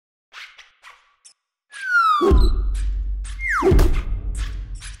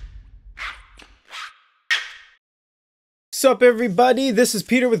Sup everybody, this is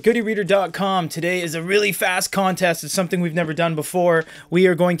Peter with GoodyReader.com. Today is a really fast contest. It's something we've never done before. We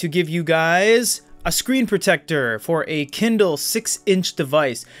are going to give you guys a screen protector for a Kindle 6-inch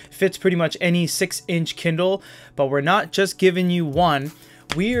device. Fits pretty much any 6-inch Kindle, but we're not just giving you one.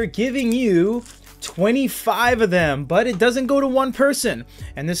 We are giving you 25 of them, but it doesn't go to one person.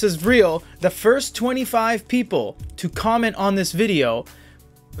 And this is real. The first 25 people to comment on this video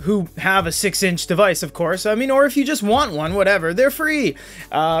who have a 6-inch device, of course, I mean, or if you just want one, whatever, they're free.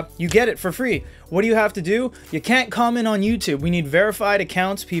 You get it for free. What do you have to do? You can't comment on YouTube. We need verified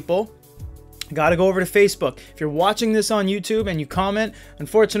accounts, people. Gotta go over to Facebook. If you're watching this on YouTube and you comment,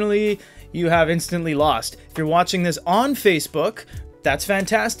 unfortunately, you have instantly lost. If you're watching this on Facebook, that's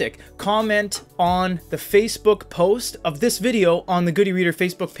fantastic. Comment on the Facebook post of this video on the Goody Reader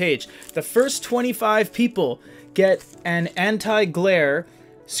Facebook page. The first 25 people get an anti-glare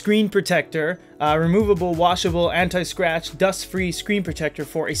screen protector, removable, washable, anti-scratch, dust-free screen protector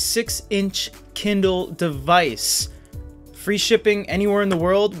for a 6-inch Kindle device. Free shipping anywhere in the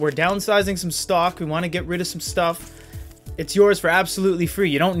world. We're downsizing some stock. We want to get rid of some stuff. It's yours for absolutely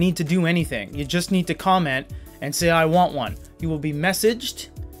free. You don't need to do anything. You just need to comment and say, I want one. You will be messaged.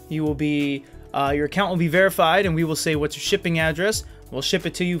 You will be, your account will be verified, and we will say, what's your shipping address? We'll ship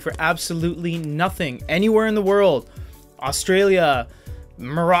it to you for absolutely nothing. Anywhere in the world. Australia,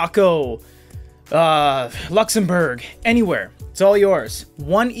 Morocco, Luxembourg, anywhere. It's all yours.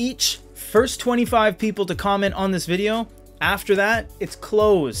 One each. First 25 people to comment on this video. After that, it's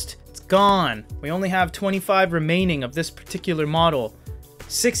closed. It's gone. We only have 25 remaining of this particular model.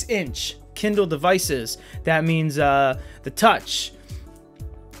 6-inch Kindle devices. That means the Touch,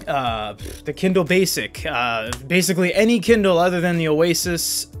 the Kindle Basic, basically any Kindle other than the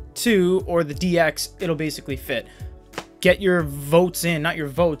Oasis 2 or the DX, it'll basically fit. Get your votes in, not your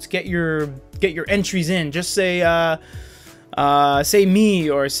votes. Get your entries in. Just say say me,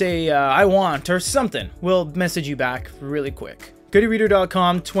 or say I want, or something. We'll message you back really quick.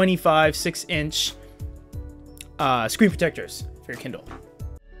 GoodyReader.com, 25 6-inch screen protectors for your Kindle.